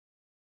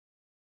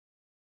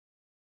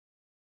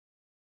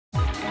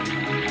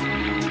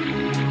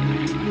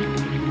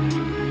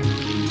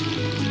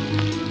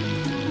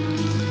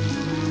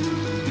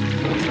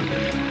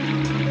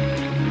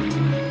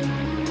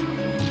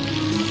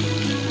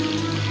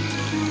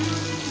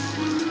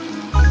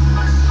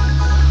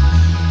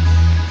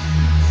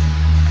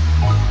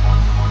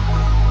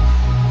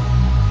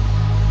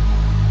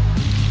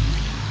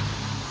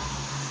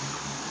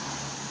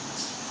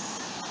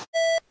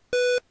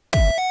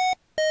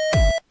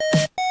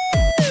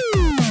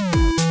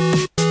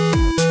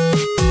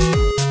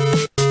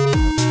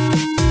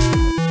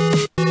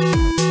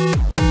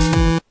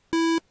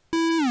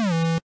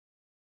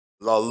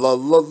la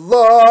la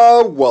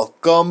la,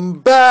 welcome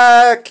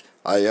back.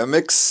 I am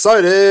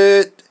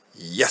excited.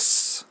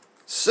 Yes.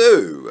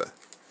 So,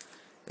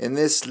 in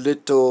this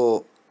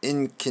little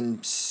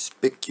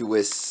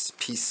inconspicuous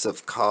piece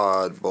of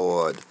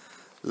cardboard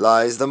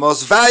lies the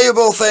most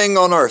valuable thing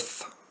on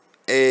earth.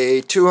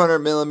 A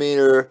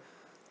 200mm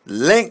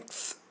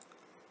length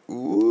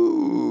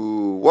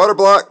water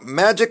block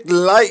magic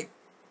light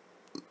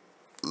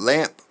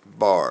lamp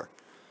bar.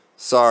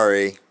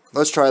 Sorry.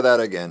 Let's try that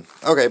again.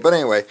 Okay, but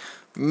anyway,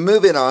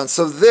 moving on.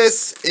 So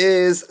this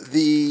is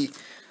the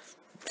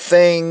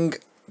thing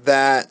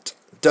that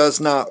does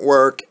not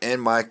work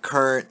in my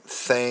current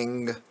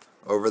thing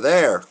over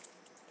there.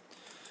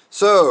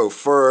 So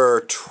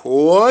for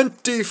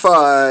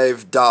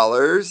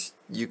 $25,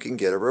 you can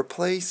get a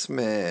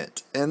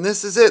replacement. And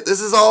this is it. This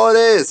is all it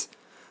is.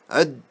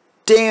 A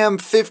damn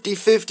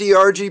 50/50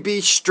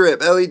 RGB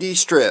strip, LED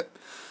strip,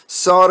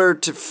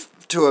 soldered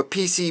to a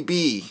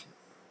PCB.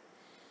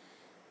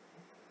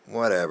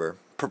 Whatever.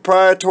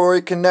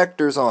 Proprietary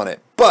connectors on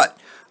it. But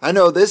I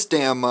know this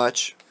damn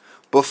much.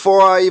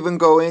 Before I even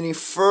go any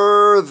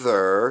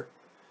further,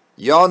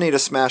 y'all need to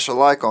smash a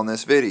like on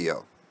this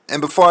video.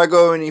 And before I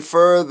go any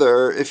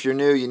further, if you're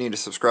new, you need to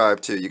subscribe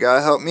too. You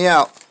gotta help me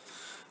out.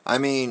 I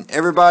mean,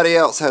 everybody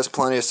else has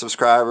plenty of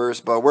subscribers,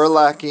 but we're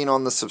lacking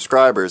on the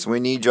subscribers. We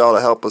need y'all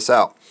to help us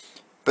out.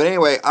 But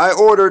anyway, I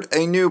ordered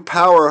a new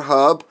power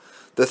hub.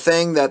 The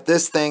thing that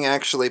this thing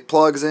actually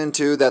plugs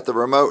into, that the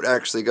remote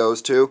actually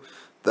goes to.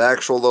 The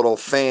actual little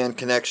fan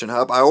connection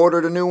hub. I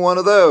ordered a new one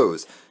of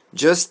those,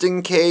 just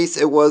in case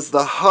it was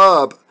the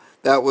hub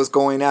that was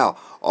going out.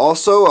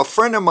 Also, a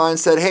friend of mine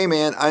said, hey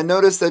man, I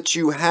noticed that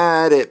you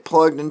had it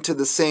plugged into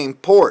the same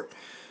port.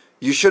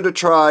 You should have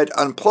tried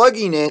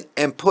unplugging it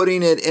and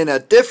putting it in a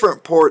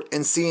different port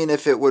and seeing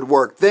if it would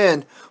work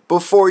then,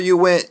 before you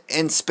went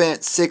and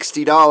spent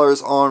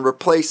 $60 on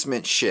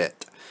replacement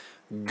shit.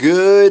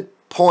 Good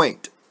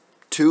point.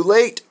 Too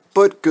late,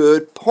 but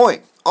good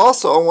point.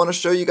 Also, I want to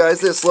show you guys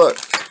this. Look,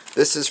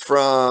 this is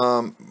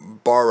from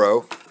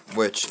Borrow,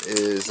 which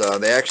is,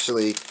 they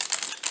actually,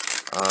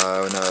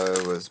 no,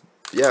 it was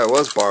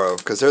Borrow,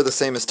 because they're the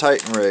same as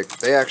Titan Rig.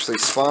 They actually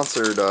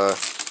sponsored a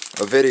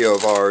video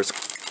of ours,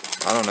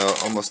 I don't know,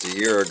 almost a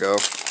year ago.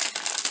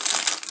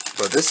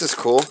 But this is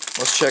cool.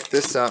 Let's check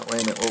this out.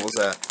 Wait a minute, what was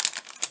that?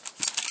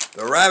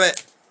 The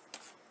rabbit!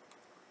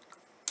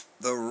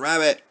 The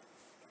rabbit!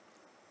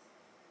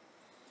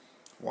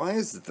 Why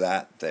is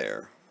that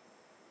there?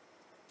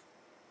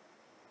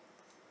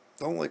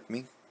 Don't lick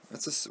me.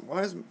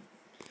 Why is...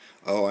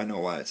 Oh, I know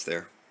why it's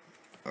there.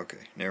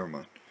 Okay, never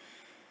mind.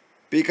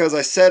 Because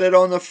I set it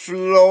on the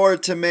floor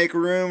to make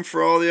room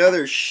for all the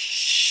other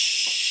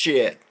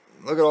shit.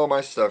 Look at all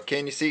my stuff.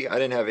 Can you see? I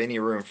didn't have any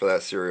room for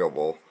that cereal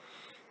bowl.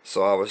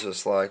 So I was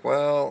just like,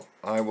 well,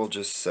 I will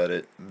just set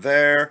it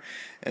there.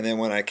 And then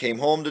when I came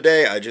home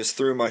today, I just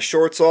threw my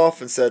shorts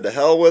off and said to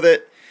hell with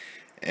it.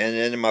 And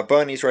then my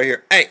bunny's right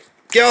here. Hey,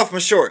 get off my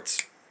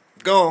shorts.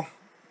 Go.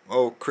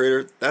 Oh,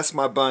 critter. That's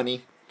my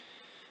bunny.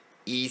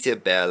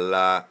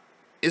 Isabella.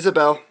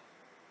 Isabel.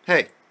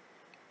 Hey.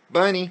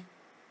 Bunny.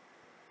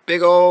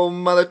 Big old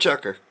mother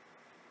chucker.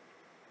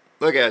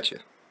 Look at you.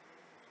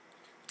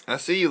 I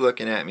see you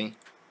looking at me.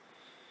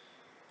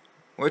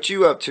 What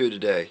you up to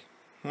today?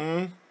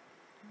 What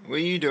are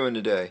you doing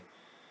today?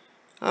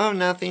 Oh,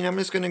 nothing. I'm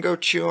just going to go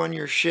chew on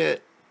your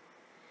shit.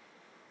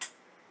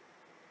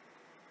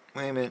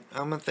 Wait a minute.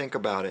 I'm going to think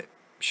about it.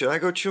 Should I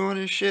go chew on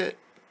his shit?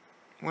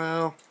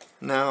 Well,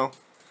 no.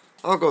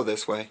 I'll go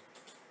this way.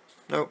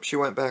 Nope, she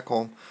went back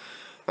home.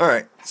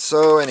 Alright,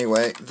 so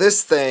anyway,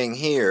 this thing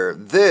here,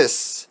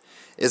 this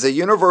is a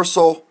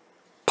universal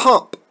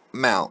pump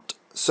mount.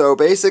 So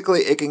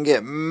basically it can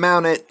get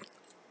mounted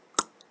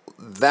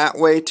that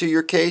way to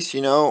your case,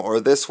 you know,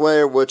 or this way,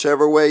 or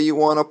whichever way you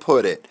want to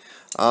put it.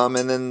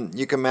 And then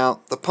you can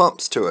mount the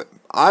pumps to it.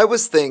 I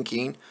was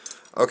thinking,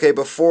 okay,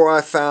 before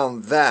I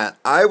found that,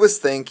 I was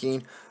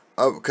thinking,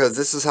 because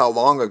this is how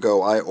long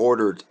ago I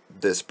ordered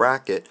this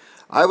bracket,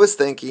 I was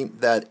thinking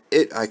that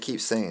I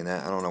keep saying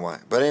that, I don't know why.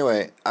 But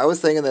anyway, I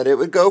was thinking that it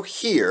would go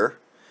here,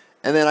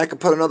 and then I could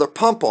put another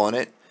pump on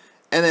it,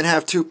 and then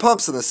have two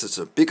pumps in the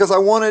system. Because I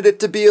wanted it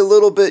to be a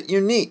little bit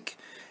unique.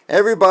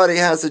 Everybody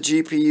has a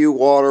GPU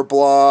water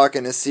block,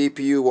 and a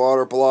CPU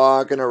water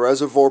block, and a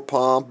reservoir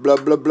pump, blah,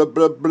 blah, blah,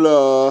 blah,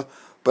 blah.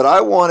 But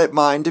I wanted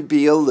mine to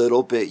be a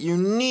little bit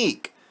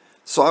unique.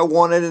 So I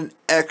wanted an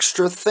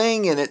extra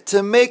thing in it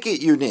to make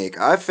it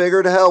unique. I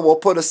figured, hell, we'll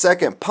put a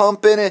second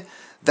pump in it.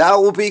 That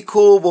will be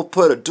cool. We'll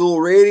put a dual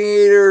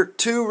radiator,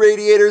 2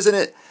 radiators in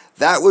it.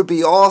 That would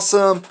be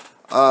awesome.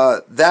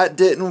 That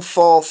didn't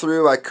fall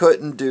through. I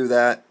couldn't do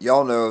that.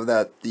 Y'all know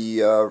that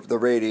the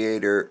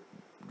radiator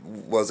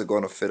wasn't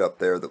going to fit up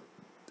there.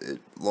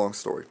 Long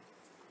story.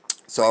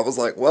 So I was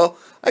like, well,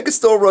 I could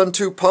still run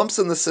 2 pumps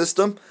in the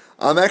system.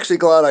 I'm actually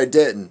glad I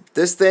didn't.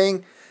 This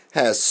thing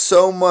has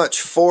so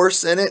much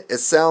force in it. It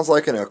sounds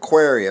like an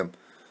aquarium.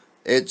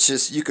 It's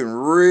just, you can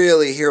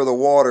really hear the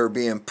water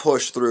being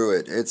pushed through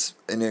it. It's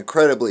an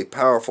incredibly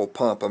powerful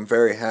pump. I'm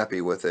very happy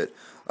with it.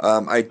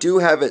 I do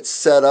have it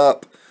set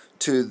up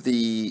to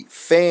the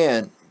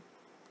fan.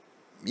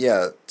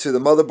 Yeah, to the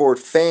motherboard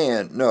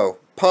fan. No,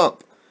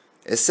 pump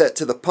is set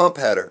to the pump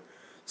header.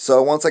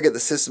 So once I get the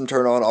system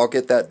turned on, I'll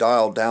get that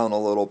dialed down a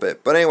little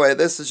bit. But anyway,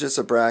 this is just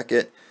a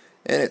bracket,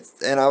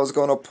 and I was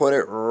going to put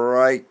it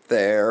right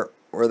there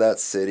where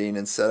that's sitting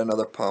and set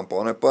another pump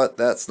on it, but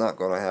that's not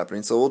going to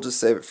happen. So we'll just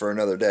save it for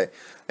another day.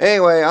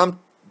 Anyway, I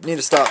need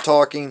to stop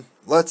talking.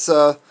 Let's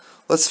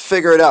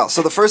figure it out.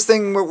 So the first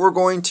thing we're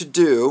going to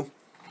do.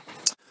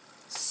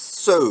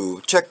 So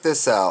check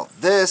this out.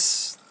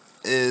 This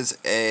is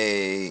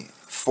a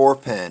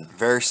 4-pin,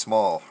 very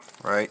small,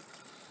 right?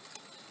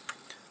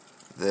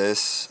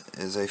 This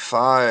is a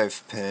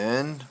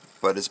 5-pin,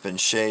 but it's been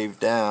shaved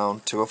down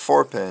to a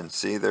 4-pin.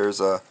 See, there's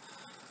an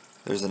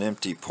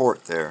empty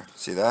port there.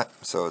 See that?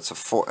 So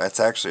it's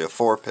actually a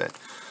 4-pin.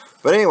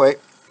 But anyway,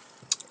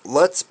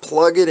 let's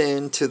plug it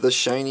into the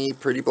shiny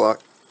pretty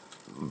block.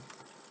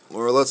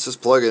 Or let's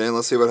just plug it in.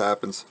 Let's see what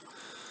happens.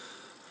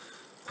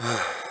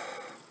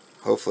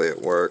 Hopefully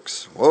it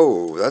works.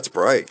 Whoa, that's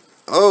bright.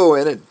 Oh,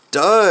 and it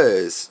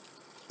does.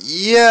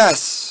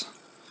 Yes!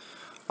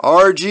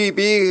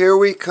 RGB, here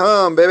we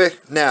come, baby.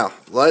 Now,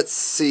 let's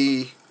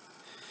see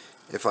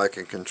if I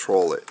can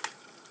control it.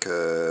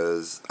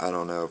 Because I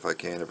don't know if I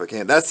can. If I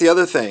can't. That's the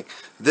other thing.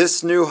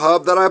 This new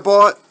hub that I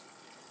bought,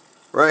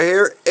 right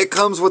here, it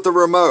comes with the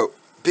remote.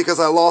 Because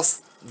I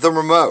lost the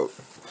remote.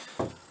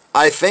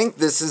 I think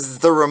this is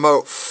the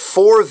remote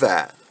for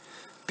that.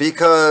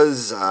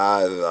 Because,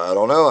 I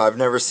don't know, I've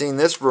never seen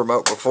this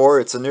remote before.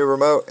 It's a new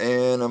remote,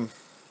 and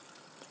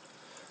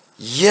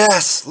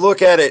yes,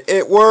 look at it.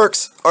 It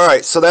works.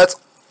 Alright, so that's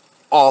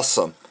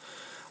awesome.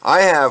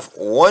 I have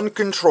one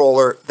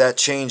controller that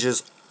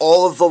changes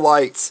all of the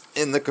lights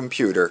in the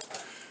computer.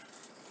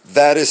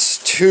 That is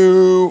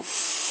too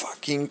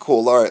fucking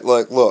cool. Alright,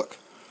 look.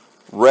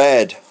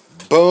 Red.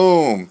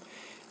 Boom.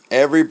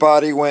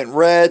 Everybody went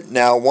red.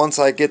 Now, once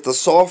I get the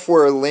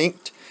software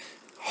linked,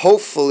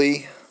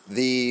 hopefully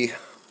the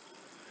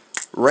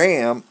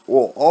RAM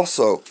will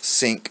also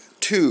sync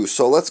too.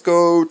 So let's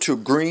go to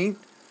green.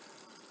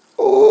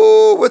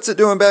 Oh, what's it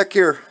doing back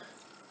here?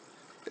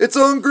 It's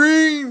on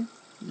green.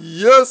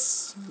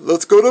 Yes.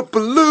 Let's go to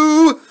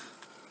blue.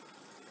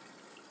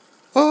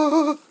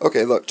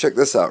 Okay, look, check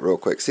this out real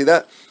quick. See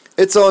that?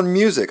 It's on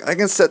music. I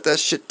can set that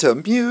shit to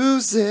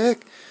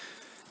music.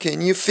 Can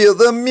you feel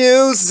the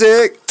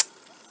music?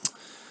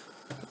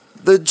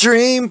 The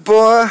dream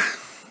boy.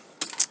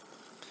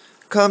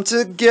 Come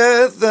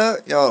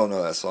together. Y'all don't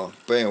know that song.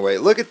 But anyway,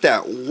 look at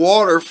that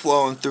water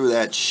flowing through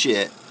that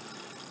shit.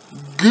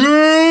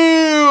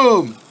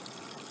 Damn!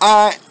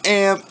 I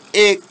am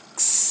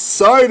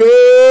excited!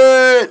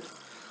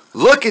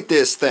 Look at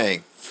this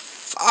thing.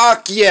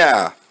 Fuck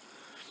yeah!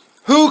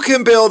 Who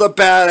can build a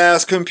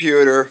badass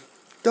computer?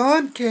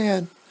 Don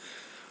can.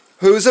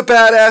 Who's a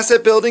badass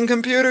at building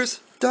computers?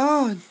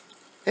 Don.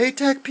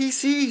 ATEC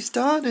PCs.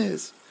 Don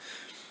is.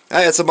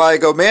 I had somebody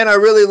go, man, I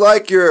really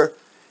like your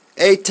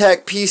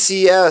ATEC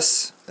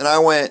PCS. And I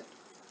went,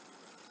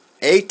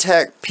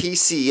 ATEC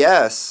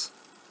PCS?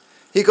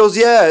 He goes,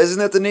 yeah, isn't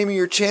that the name of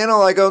your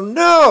channel? I go,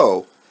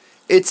 no,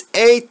 it's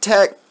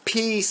ATEC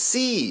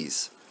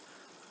PCs.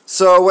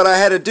 So what I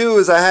had to do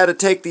is I had to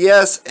take the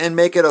S and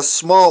make it a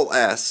small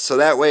s. So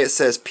that way it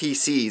says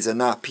PCs and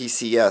not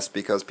PCS,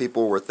 because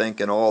people were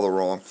thinking all the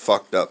wrong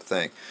fucked up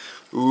thing.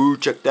 Ooh,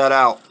 check that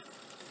out.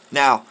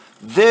 Now,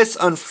 this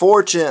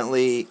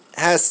unfortunately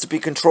has to be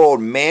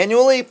controlled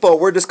manually, but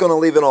we're just going to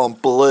leave it on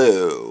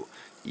blue.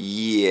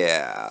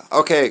 Yeah.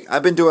 Okay,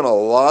 I've been doing a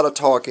lot of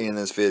talking in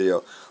this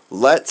video.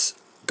 Let's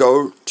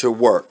go to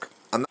work.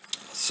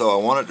 So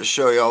I wanted to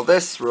show y'all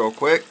this real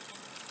quick.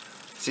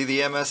 See the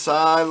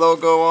MSI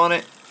logo on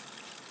it?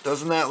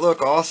 Doesn't that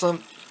look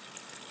awesome?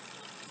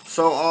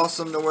 So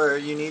awesome to where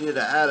you needed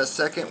to add a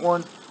second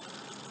one.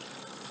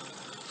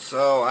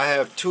 So I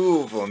have two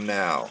of them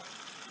now.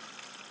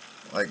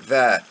 Like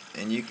that.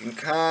 And you can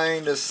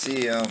kind of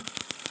see them.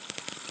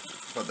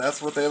 But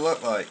that's what they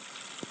look like.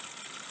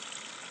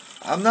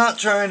 I'm not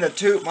trying to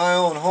toot my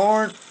own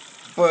horn,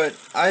 but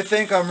I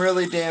think I'm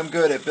really damn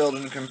good at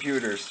building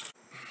computers.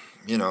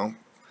 You know,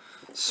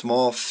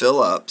 small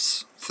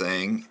fill-ups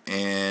thing,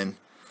 and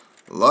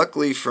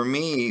luckily for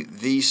me,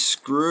 these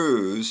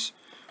screws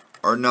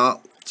are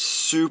not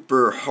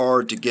super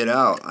hard to get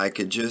out. I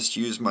could just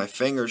use my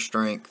finger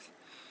strength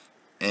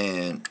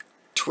and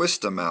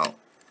twist them out.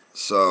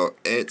 So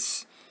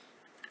it's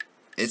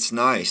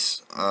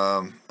nice.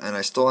 And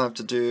I still have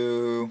to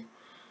do,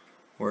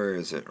 where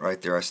is it?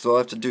 Right there. I still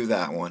have to do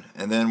that one,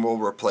 and then we'll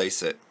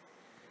replace it.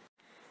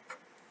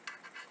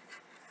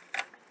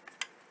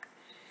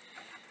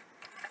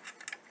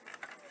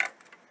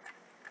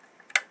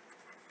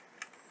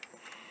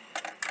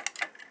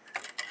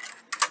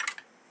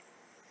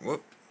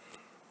 Whoop.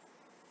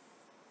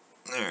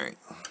 Alright.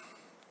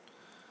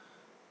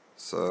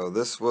 So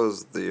this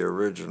was the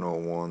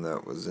original one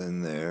that was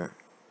in there.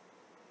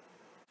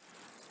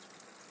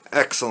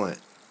 Excellent.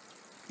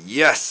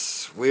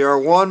 Yes! We are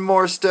one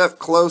more step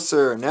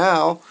closer.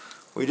 Now,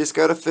 we just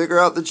got to figure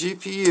out the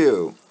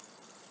GPU.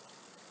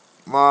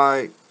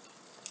 My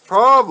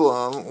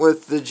problem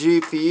with the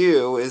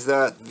GPU is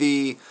that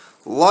the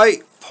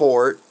light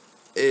port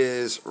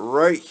is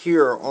right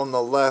here on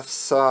the left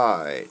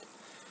side.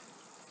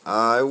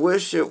 I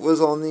wish it was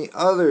on the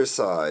other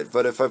side,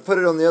 but if I put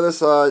it on the other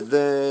side,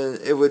 then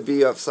it would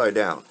be upside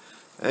down.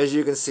 As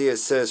you can see, it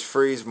says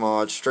freeze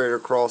mod straight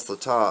across the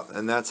top,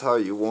 and that's how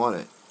you want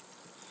it.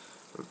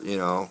 You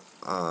know,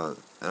 and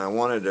I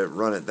wanted to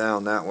run it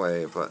down that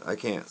way, but I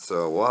can't,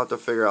 so we'll have to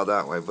figure out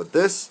that way. But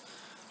this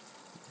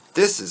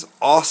is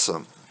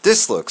awesome.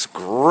 This looks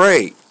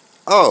great.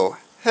 Oh,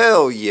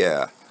 hell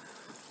yeah.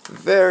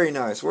 Very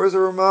nice. Where's the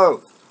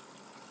remote?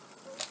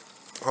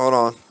 Hold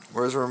on.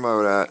 Where's the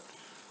remote at?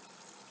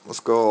 Let's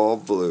go all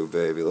blue,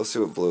 baby. Let's see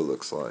what blue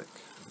looks like.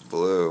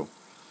 Blue.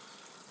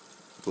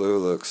 Blue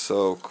looks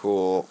so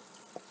cool.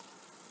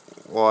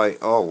 White.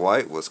 Oh,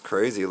 white was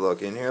crazy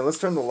looking. Here, let's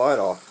turn the light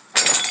off.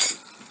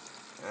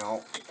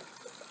 Ow.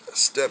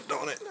 Stepped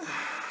on it.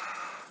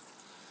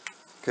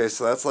 Okay,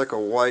 so that's like a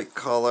white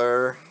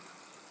color.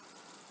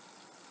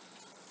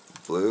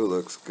 Blue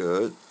looks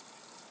good.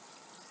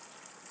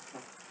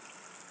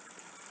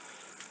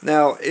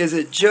 Now, is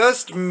it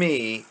just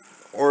me,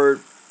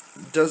 or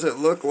does it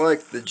look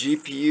like the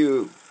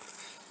GPU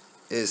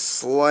is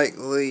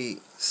slightly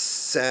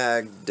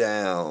sagged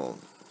down?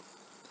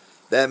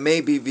 That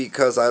may be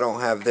because I don't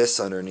have this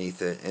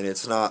underneath it and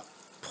it's not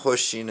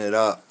pushing it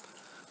up.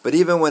 But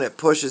even when it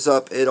pushes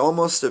up, it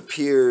almost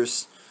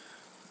appears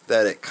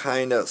that it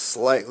kind of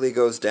slightly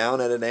goes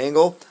down at an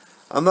angle.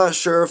 I'm not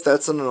sure if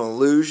that's an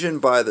illusion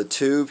by the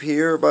tube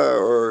here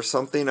or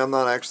something. I'm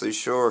not actually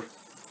sure.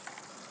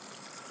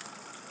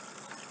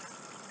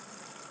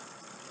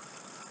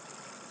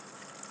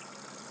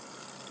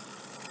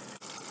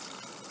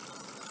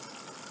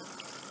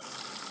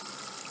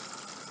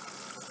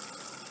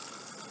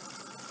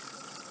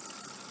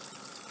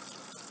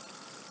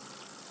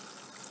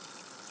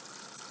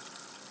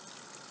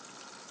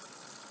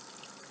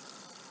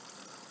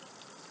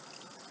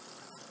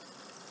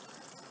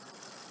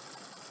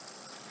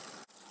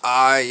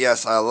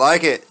 Yes, I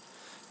like it.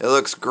 It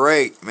looks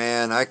great,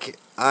 man.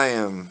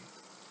 I'm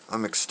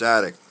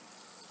ecstatic.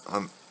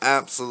 I'm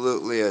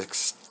absolutely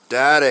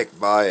ecstatic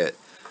by it.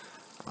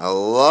 I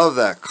love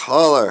that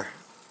color.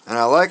 And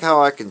I like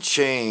how I can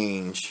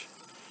change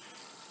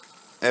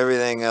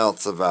everything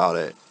else about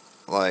it.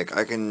 Like,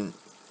 I can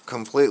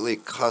completely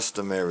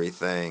custom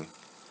everything.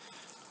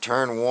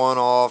 Turn one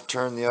off,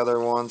 turn the other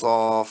ones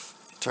off,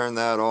 turn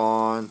that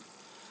on.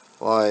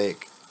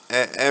 Like,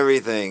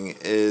 everything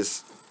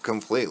is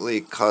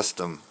completely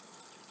custom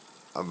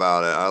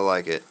about it. I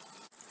like it.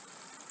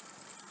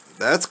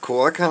 That's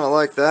cool. I kind of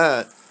like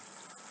that.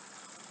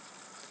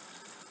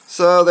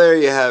 So there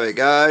you have it,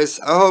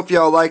 guys. I hope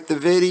y'all liked the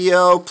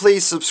video.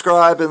 Please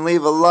subscribe and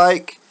leave a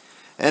like.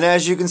 And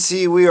as you can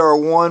see, we are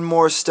one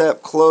more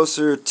step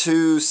closer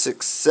to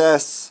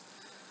success.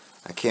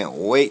 I can't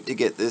wait to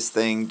get this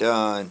thing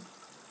done.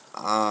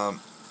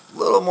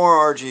 Little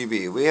more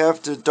RGB. We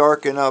have to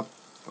darken up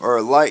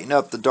or lighten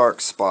up the dark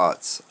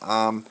spots.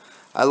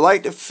 I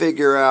like to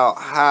figure out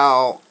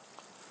how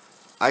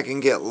I can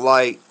get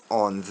light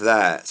on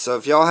that. So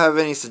if y'all have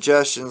any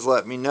suggestions,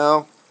 let me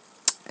know.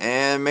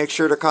 And make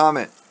sure to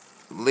comment.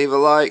 Leave a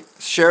like.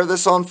 Share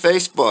this on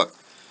Facebook.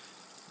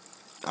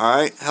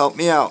 Alright, help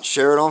me out.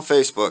 Share it on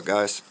Facebook,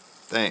 guys.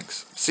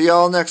 Thanks. See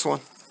y'all next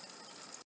one.